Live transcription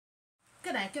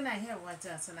Good night, everyone.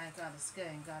 Tonight, God is good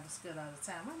and God is good all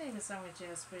the time. My name is Summer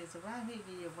Jazz Praise. I'm here to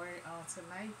give you a word on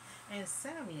tonight. And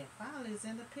Samuel finally is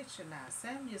in the picture now.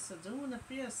 Samuel subduing the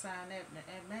Philistines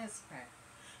at Mizpah.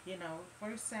 You know,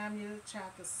 First Samuel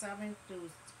chapter 7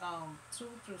 through 2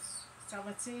 through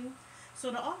 17.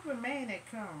 So the ark remained at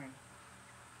Curran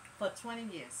for 20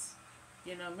 years.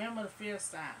 You know, remember the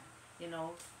Philistines, you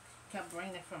know, kept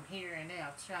bringing it from here and there,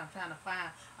 trying to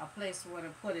find a place where to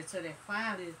put it. So they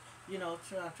finally, you know,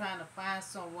 trying to find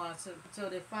someone. So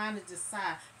they finally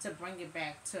decide to bring it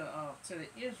back to the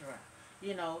Israel.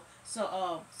 You know,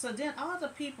 so then all the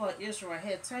people of Israel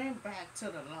had turned back to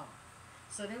the law.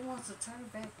 So they want to turn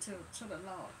back to the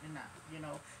Lord, you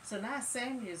know. So now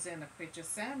Samuel is in the picture.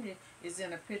 Samuel is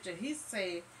in the picture. He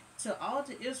said to all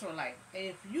the Israelites,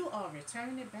 if you are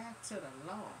returning back to the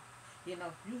Lord, you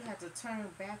know, you have to turn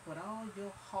back with all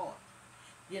your heart,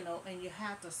 you know, and you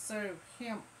have to serve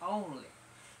Him only,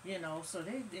 you know. So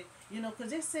they you know,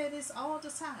 because they say this all the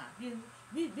time. You know,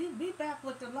 we back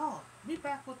with the Lord. We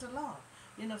back with the Lord.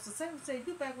 You know, so Samuel said,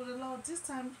 you back with the Lord. This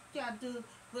time you got to do it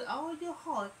with all your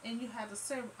heart, and you have to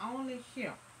serve only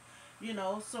Him. You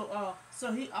know,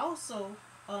 so he also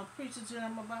preaches to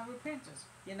them about repentance.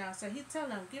 You know, so he tell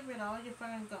them, get rid of all your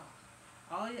foreign gods,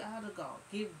 all your other gods.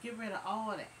 Get rid of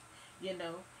all that. You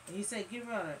know, and he said, get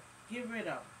rid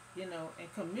of, you know,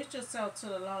 and commit yourself to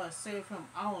the Lord and serve Him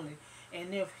only.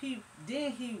 And if He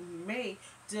may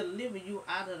deliver you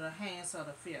out of the hands of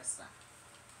the Philistines.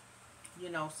 You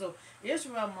know, so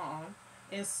Israel mourned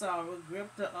in sorrow,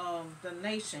 gripped the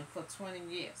nation for 20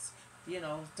 years. You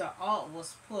know, the ark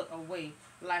was put away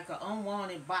like an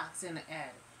unwanted box in the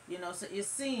attic. You know, so it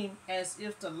seemed as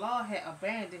if the Lord had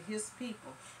abandoned His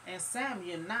people. And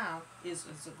Samuel now is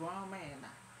a grown man now.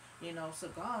 You know, so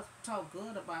God talked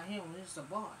good about him when he was a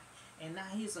boy. And now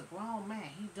he's a grown man.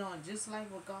 He doing just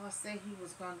like what God said He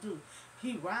was going to do.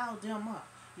 He riled them up,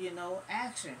 you know,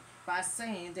 action by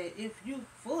saying that if you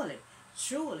fully,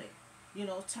 truly, you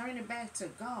know, turn it back to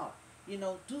God, you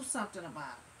know, do something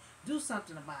about it. Do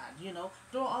something about it, you know.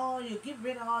 Get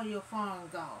rid of all your foreign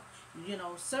gods. You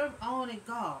know, serve only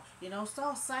God. You know,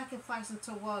 start sacrificing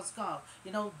towards God.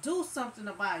 You know, do something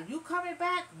about it. You coming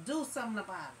back, do something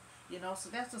about it. You know, so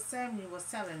that's what Samuel was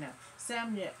telling them.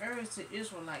 Samuel urged the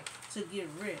Israelites to get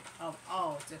rid of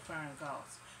all the foreign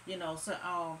gods. You know,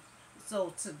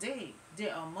 so today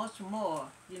there are much more,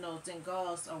 you know, than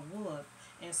gods of wood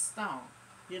and stone.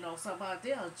 You know, so but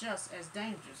they are just as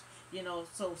dangerous. You know,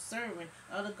 so serving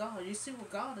other gods. You see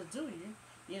what God will do you.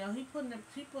 You know, He putting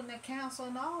the counsel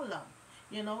on all of them.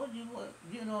 You know,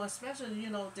 you know, especially, you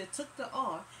know, they took the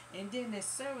ark and then they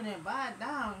served and bowed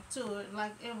down to it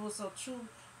like it was a true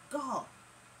God,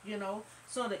 you know.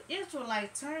 So the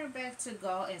Israelites turned back to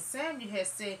God, and Samuel had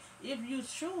said, if you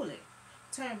truly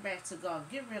turn back to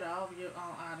God, get rid of all of your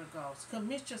own idol gods,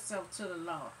 commit yourself to the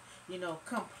Lord, you know,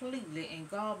 completely, and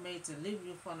God may deliver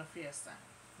you from the Philistines,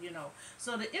 you know.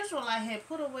 So the Israelites had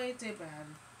put away their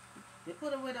battle, they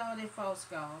put away all their false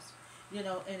gods, you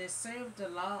know, and they served the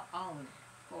Lord only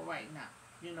for right now,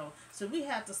 you know. So we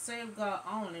have to serve God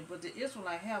only, but the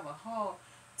Israelites have a hard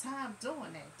time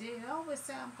doing that. They always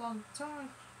say, I'm going to turn,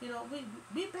 you know,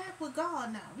 we back with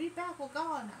God now. We back with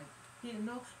God now. You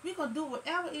know, we going to do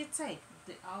whatever it takes.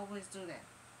 They always do that.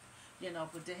 You know,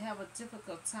 but they have a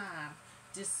difficult time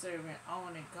just serving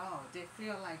only God. They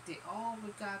feel like they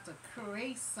always got to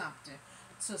create something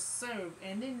to serve,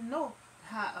 and they know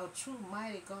how a true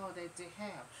mighty God that they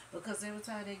have. Because every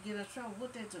time they get in trouble,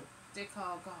 what they do? They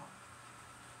call God.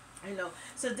 You know,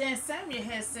 so then Samuel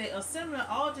had said, assemble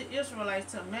all the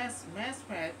Israelites to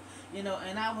Mizpah, you know,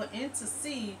 and I will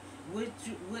intercede with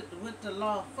you, with the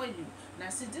Lord for you. Now,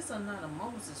 see, this is another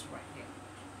Moses right here.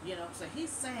 You know, so he's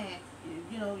saying,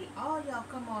 you know, all y'all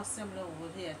come on assemble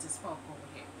over here at this folk over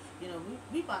here. You know,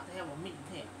 we about to have a meeting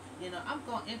here. You know, I'm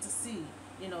going to intercede,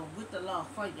 you know, with the Lord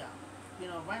for y'all. You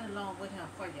know, right along with Him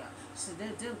for y'all. So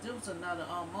there was another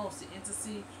Moses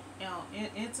intercede.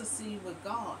 Intercede with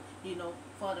God, you know,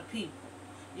 for the people.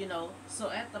 You know, so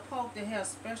at the pope they have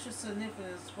special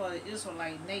significance for the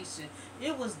Israelite nation.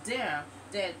 It was there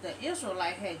that the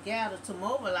Israelite had gathered to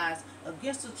mobilize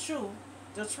against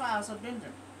the tribes of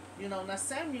Benjamin. You know, now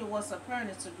Samuel was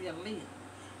appointed to be a leader.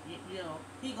 You know,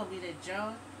 he gonna be their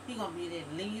judge, he gonna be their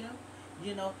leader.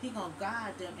 You know, he gonna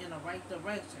guide them in the right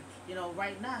direction. You know,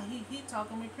 right now he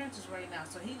talking repentance right now,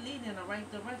 so he leading in the right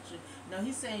direction. You know,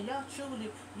 he's saying y'all truly,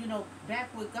 you know,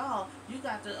 back with God. You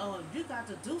got to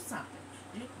do something.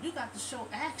 You got to show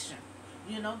action.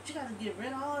 You know, you got to get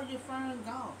rid of all your foreign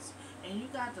gods, and you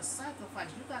got to sacrifice.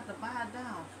 You got to bow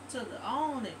down to the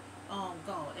only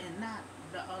God and not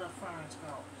the other foreign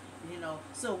God.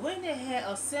 So when they had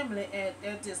assembly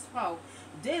at this spot,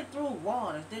 they threw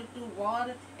water. They threw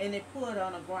water and they put it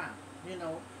on the ground. You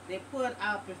know, they put it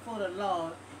out before the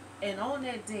Lord, and on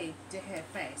that day they had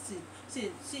fast.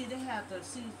 See, they have to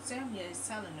see. Samuel is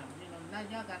telling them, now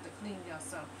y'all got to clean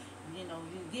yourself. You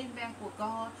getting back with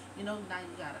God. Now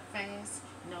you gotta fast.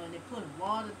 And they put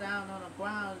water down on the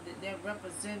ground that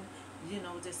represent,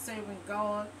 they're serving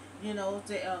God.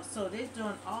 So they're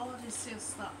doing all this here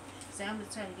stuff. Samuel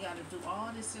telling you gotta do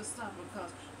all this here stuff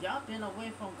because y'all been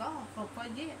away from God for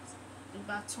years,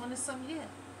 about 20 some years.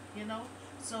 You know,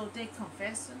 so they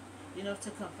confessing.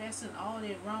 To confessing all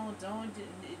their wrongdoing.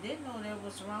 They didn't know that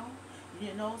was wrong.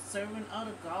 Serving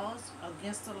other gods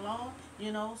against the law.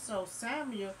 So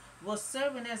Samuel was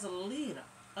serving as a leader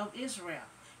of Israel.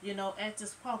 At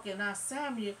this point. And now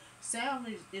Samuel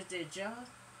is their judge.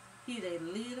 He their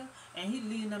leader, and he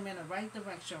leading them in the right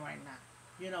direction right now.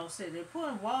 So they're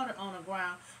putting water on the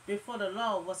ground before the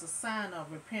Lord was a sign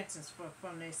of repentance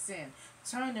from their sin,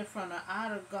 turning from the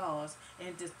idol gods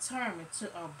and determined to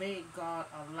obey God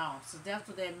alone. So that's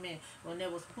what that meant when they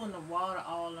was putting the water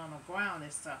all on the ground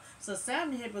and stuff. So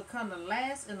Samuel had become the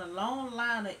last in the long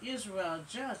line of Israel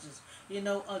judges.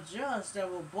 A judge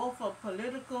that was both a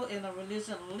political and a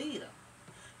religious leader.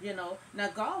 Now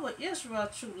God was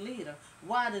Israel's true leader,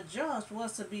 while the judge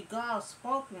was to be God's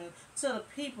spokesman to the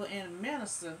people and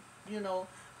minister,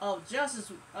 of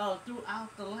justice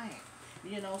throughout the land.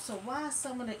 So why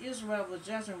some of the Israel was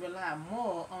judging rely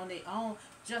more on their own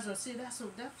judgment? See, that's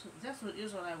what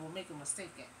Israelites will make a mistake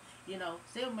at.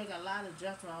 They'll make a lot of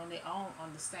judgment on their own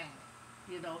understanding.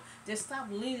 They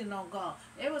stop leaning on God.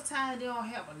 Every time they don't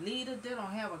have a leader, they don't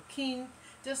have a king,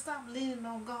 just stop leaning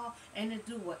on God and they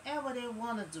do whatever they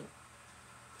want to do.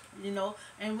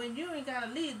 And when you ain't got to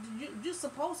lead, you're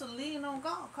supposed to lean on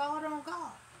God, call on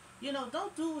God.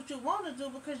 Don't do what you want to do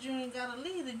because you ain't got a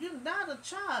leader. You're not a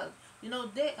child.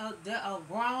 They are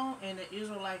grown, and the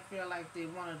Israelites feel like they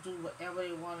want to do whatever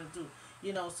they want to do.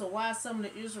 So why some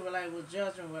of the Israelites were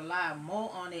judge and rely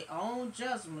more on their own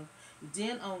judgment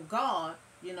than on God,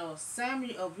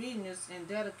 Samuel's obedience and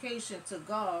dedication to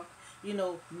God,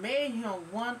 made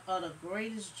him one of the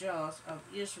greatest judges of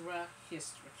Israel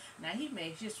history. Now he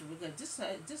made history because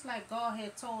just like God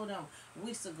had told them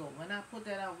weeks ago, when I put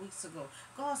that out weeks ago,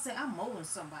 God said, I'm molding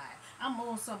somebody. I'm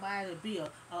molding somebody to be a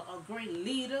great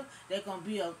leader. They're going to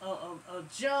be a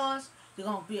judge. They're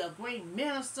going to be a great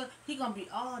minister. He's going to be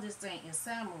all this thing. And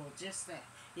Samuel was just that.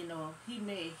 He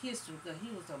made history because he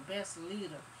was the best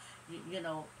leader,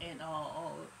 and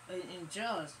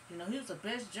judge. He was the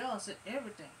best judge at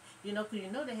everything. Because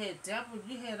they had devil,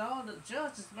 you had all the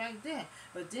judges back then.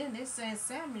 But then they saying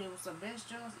Samuel was the best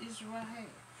judge Israel had.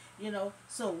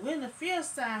 So when the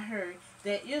Philistines heard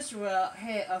that Israel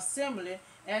had assembly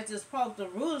at this point, the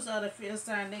rulers of the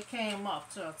Philistines, they came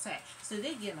up to attack. So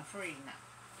they're getting afraid now.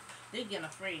 They're getting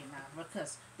afraid now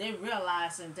because they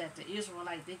realizing that the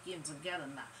Israelites, they're getting together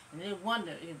now. And they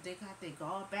wonder if they got their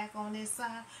God back on their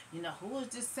side. Who is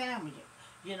this Samuel?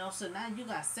 So now you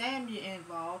got Samuel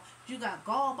involved. You got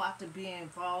God about to be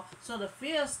involved. So the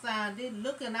Philistines, they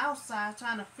looking outside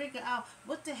trying to figure out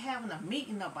what they're having a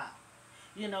meeting about.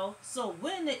 So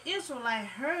when the Israelites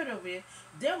heard of it,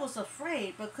 they was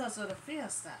afraid because of the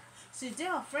Philistines. See,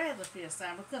 they're afraid of the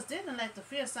Philistines because they didn't let the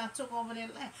Philistines took over their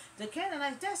land. The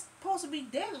Canaanites, that's supposed to be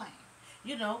their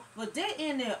land. But they're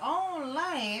in their own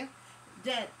land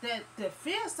that the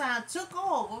Philistines took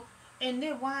over, and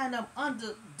they wind up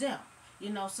under them.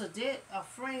 So they're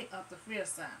afraid of the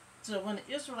Philistines. So when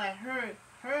the Israelites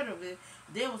heard of it,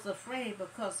 they was afraid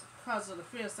because of the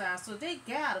Philistines. So they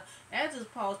gathered at this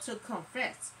point to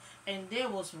confess, and they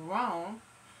was wrong,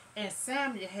 and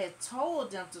Samuel had told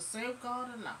them to serve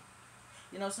God alone.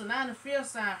 So now the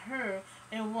Philistines heard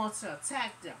and want to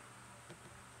attack them.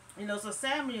 So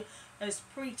Samuel is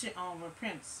preaching on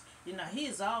repentance.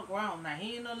 He's all grown now.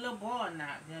 He ain't no little boy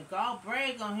now. God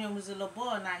bragged on him as a little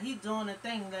boy. Now he doing the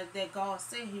thing that God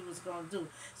said he was going to do.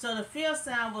 So the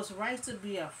Philistine was right to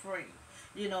be afraid,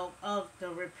 of the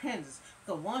repentance.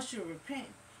 Because once you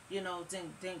repent,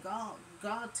 then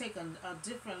God take a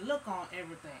different look on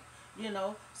everything.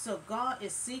 So God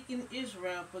is seeking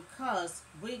Israel because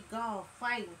with God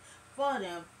fighting for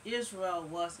them, Israel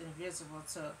was invisible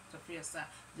to the Philistines.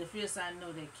 The Philistines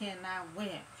know they cannot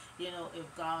win,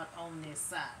 if God on their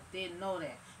side. They know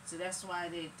that. So that's why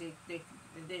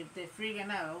they're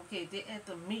figuring out, okay, they're at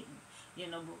the meeting,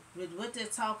 with what they're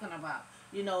talking about.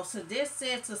 So they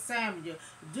said to Samuel,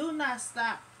 do not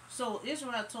stop. So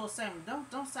Israel told Samuel,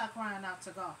 don't stop crying out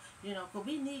to God, because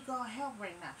we need God's help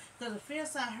right now. Because the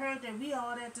Philistines heard that we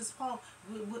all at this point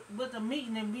with the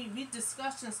meeting and we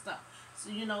discussing stuff.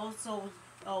 So,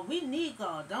 we need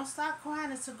God. Don't stop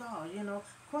crying to God.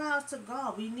 Cry out to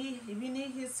God. We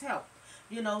need His help.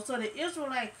 So the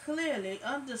Israelite clearly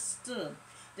understood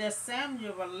that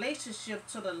Samuel's relationship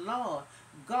to the Lord,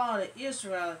 God of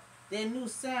Israel, they knew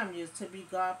Samuel to be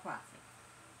God's prophet.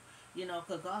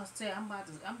 Because God said, I'm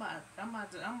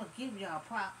gonna give y'all a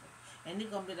prophet. And they're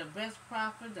gonna be the best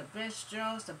prophet, the best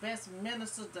judge, the best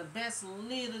ministers, the best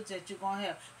leaders that you're gonna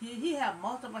have. He have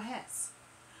multiple hats.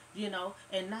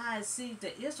 And now I see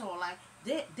the Israelite,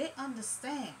 they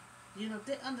understand.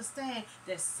 They understand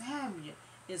that Samuel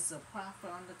is a prophet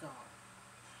under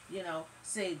God.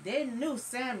 Say they knew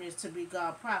Samuel to be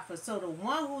God's prophet. So the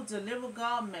one who delivered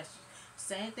God's message,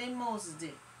 same thing Moses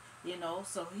did.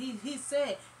 So he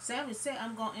said, Samuel said,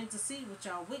 I'm gonna intercede with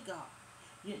y'all with God.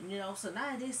 So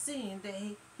now they seeing that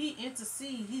he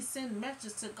intercede, he sent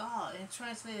messages to God and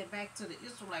translated back to the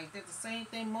Israelites. That the same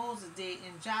thing Moses did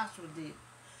and Joshua did.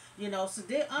 So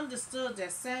they understood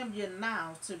that Samuel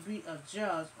now to be a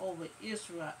judge over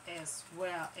Israel as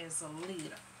well as a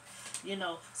leader.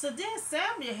 So then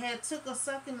Samuel had took a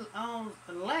second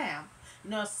lamb,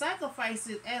 sacrificed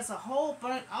it as a whole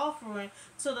burnt offering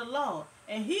to the Lord.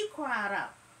 And he cried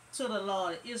out to the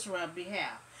Lord Israel's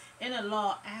behalf. And the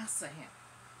Lord answered him.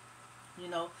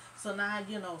 So now,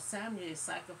 Samuel is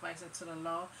sacrificing to the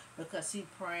Lord because he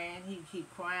praying, he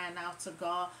crying out to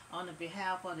God on the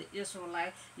behalf of the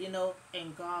Israelite,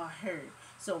 and God heard.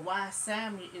 So while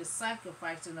Samuel is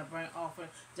sacrificing the burnt offering,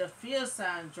 the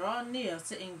Philistines draw near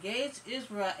to engage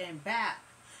Israel in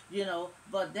battle,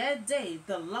 but that day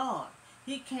the Lord,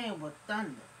 he came with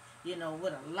thunder,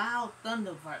 with a loud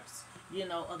thunder verse,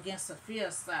 against the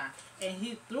Philistines. And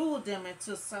he threw them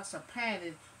into such a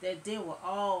panic that they were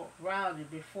all routed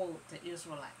before the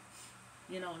Israelites.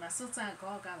 Now sometimes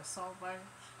God got a soft verse,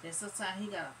 then sometimes he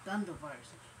got a thunder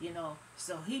verse,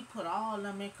 So he put all of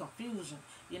them in confusion,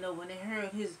 when they heard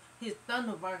his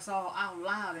thunder verse all out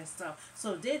loud and stuff.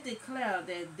 So they declare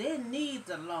that they need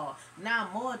the Lord now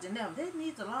more than ever. They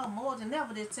need the Lord more than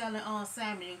ever. They're telling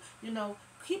Samuel,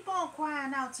 keep on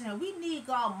crying out to him. We need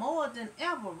God more than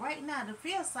ever. Right now, the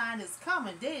Philistine is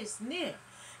coming. They is near.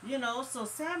 So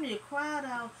Samuel cried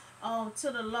out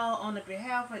to the Lord on the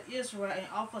behalf of Israel and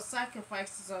offered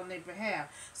sacrifices on their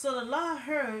behalf. So the Lord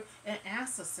heard and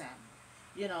answered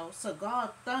Samuel. So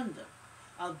God thundered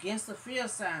against the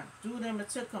Philistines, threw them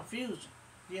into confusion,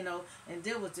 and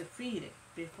they were defeated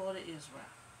before the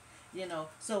Israel.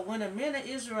 So when the men of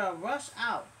Israel rushed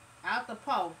out the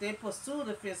park, they pursued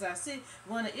the Philistines. See,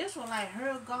 when the Israelites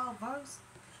heard God's voice,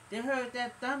 they heard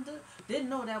that thunder, they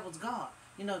know that was God.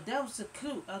 That was a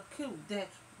clue that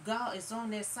God is on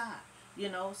their side.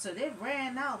 So they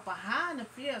ran out behind the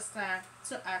Philistines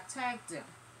to attack them.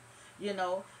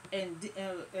 And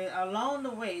along the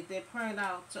way they ran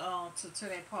out to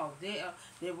their park. They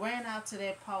ran out to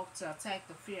their park to attack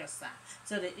the Philistines.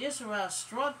 So the Israel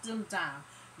struck them down,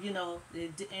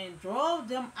 and drove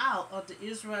them out of the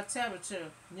Israel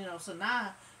territory. So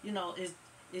now, now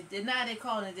they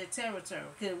call it their territory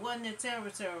because it wasn't their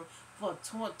territory for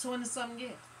 20 something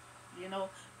years.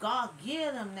 God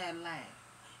gave them that land,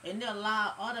 and they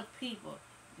allowed other people,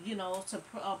 to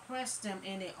oppress them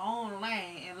in their own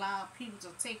land and allow people to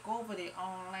take over their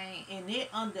own land, and they're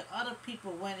under other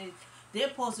people when they're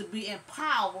supposed to be in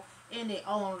power in their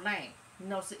own land.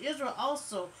 So Israel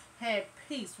also had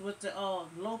peace with the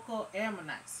local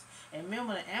Ammonites. And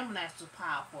remember, the Ammonites was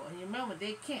powerful. And you remember,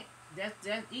 they can't. That's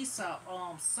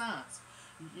Esau's sons.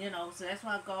 So that's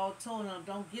why God told them,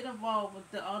 don't get involved with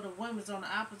the other women on the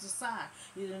opposite side.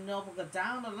 Because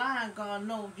down the line, God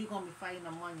knows you're going to be fighting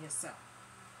among yourself.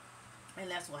 And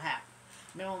that's what happened.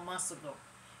 Remember months ago,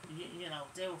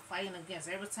 they were fighting against,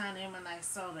 every time the Ammonites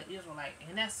saw the Israelite,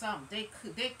 and that's something,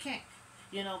 they can't,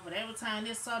 but every time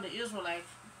they saw the Israelite,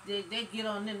 they get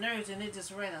on their nerves and they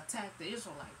just ready to attack the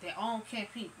Israelite, their own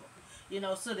camp people.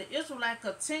 So the Israelites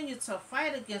continued to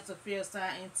fight against the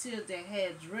Philistines until they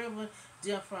had driven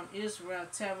them from Israel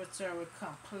territory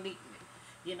completely.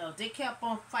 They kept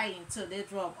on fighting till they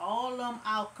drove all of them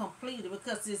out completely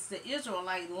because it's the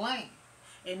Israelite land.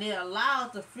 And they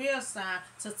allowed the Philistines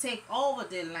to take over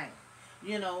their land.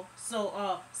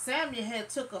 So Samuel had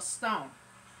took a stone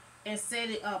and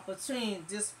set it up between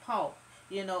this pole,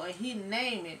 and he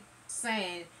named it,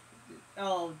 saying,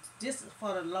 this is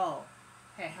for the Lord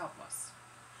had helped us.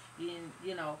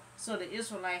 So the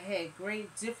Israelites had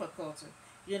great difficulty,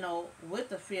 with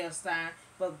the Philistines,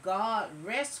 but God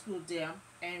rescued them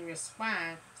and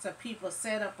responded. So people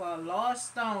set up a large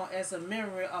stone as a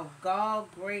memory of God's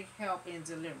great help in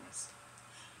deliverance.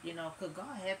 Because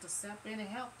God had to step in and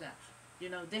help them.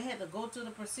 They had to go through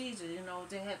the procedure.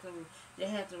 They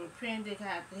had to repent. They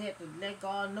had to let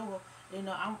God know,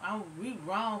 we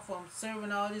wrong from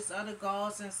serving all these other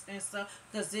gods and stuff,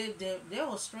 because they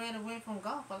were strayed away from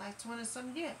God for like 20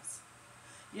 some years.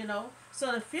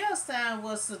 So the Philistines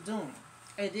was subdued,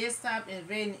 and they stopped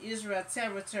invading Israel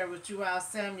territory throughout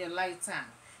Samuel's lifetime.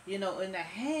 And the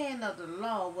hand of the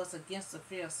Lord was against the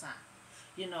Philistines.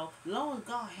 Long as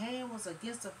God's hand was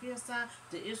against the Philistines,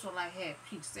 the Israelites had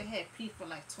peace. They had peace for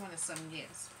like 20 some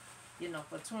years.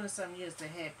 For 20 some years they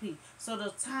had peace. So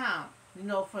the town,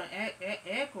 from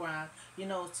Ekron,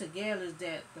 together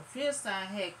that the Philistines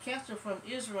had captured from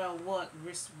Israel what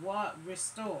restored,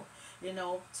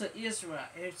 to Israel.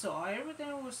 And so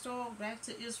everything was restored back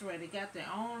to Israel. They got their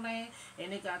own land,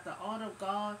 and they got the order of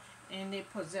God in their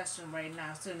possession right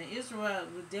now. So in Israel,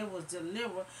 they was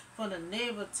delivered from the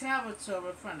neighbor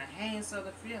territory from the hands of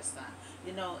the Philistines.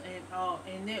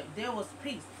 And there was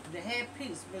peace. They had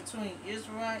peace between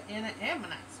Israel and the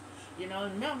Ammonites.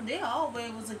 Remember, they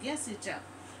always was against each other.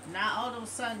 Now all of a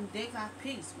sudden they got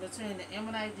peace between the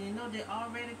Ammonites. They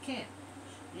already can.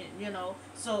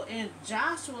 So in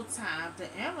Joshua's time, the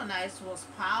Ammonites was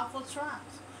powerful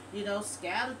tribes.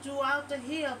 Scattered throughout the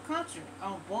hill country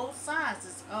on both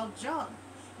sides of Jordan.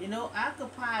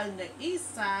 Occupying the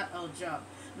east side of Jordan.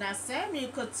 Now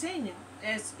Samuel continued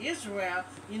as Israel,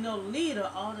 leader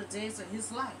all the days of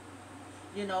his life.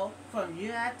 From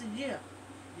year after year.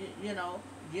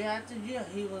 Year after year,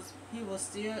 he was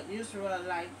still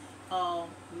Israelite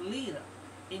leader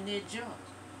in their judge.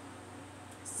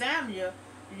 Samuel,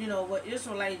 was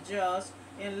Israelite judge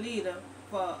and leader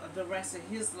for the rest of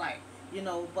his life.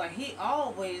 But he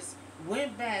always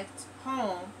went back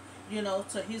home,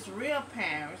 to his real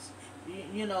parents,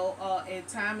 and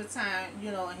time to time,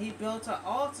 and he built an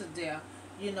altar there,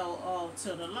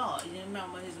 to the Lord. You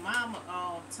remember his mama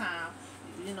time,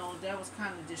 that was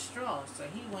kind of destroyed. So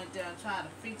he went there and tried to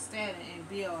fix that and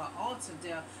build an altar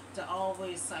there to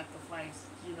always sacrifice,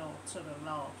 to the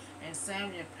Lord. And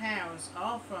Samuel's parents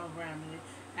are from Ramley.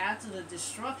 After the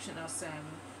destruction of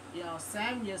Samuel,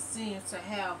 Samuel seems to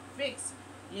have fixed,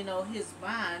 his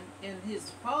mind in his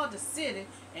father's city,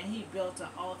 and he built an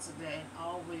altar there and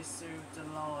always served the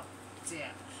Lord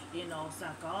there. So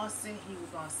God said he was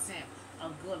going to send a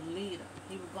good leader.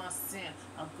 He was going to send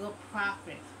a good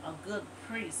prophet, a good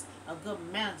priest, a good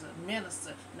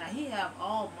minister. Now he have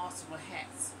all multiple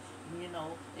hats, and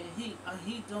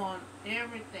he doing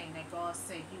everything that God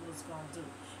said he was going to do.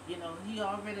 He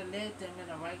already led them in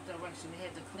the right direction. They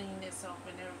had to clean this up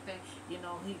and everything.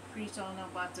 He preached on them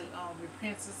about the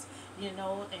repentance, and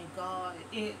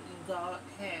God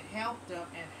had helped them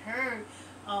and heard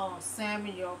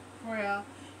Samuel's prayer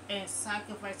and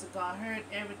sacrifice of God, heard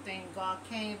everything. God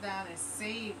came down and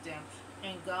saved them,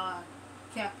 and God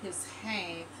kept his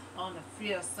hand on the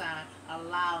Philistines,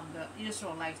 allowing the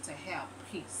Israelites to have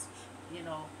peace,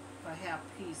 to have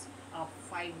peace of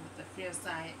fighting with the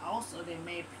Philistines. Also, they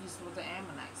made peace with the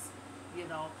Ammonites,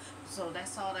 So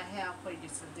that's all I have for you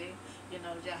today.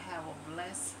 Y'all have a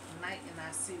blessed night, and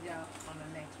I'll see y'all on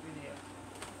the next video.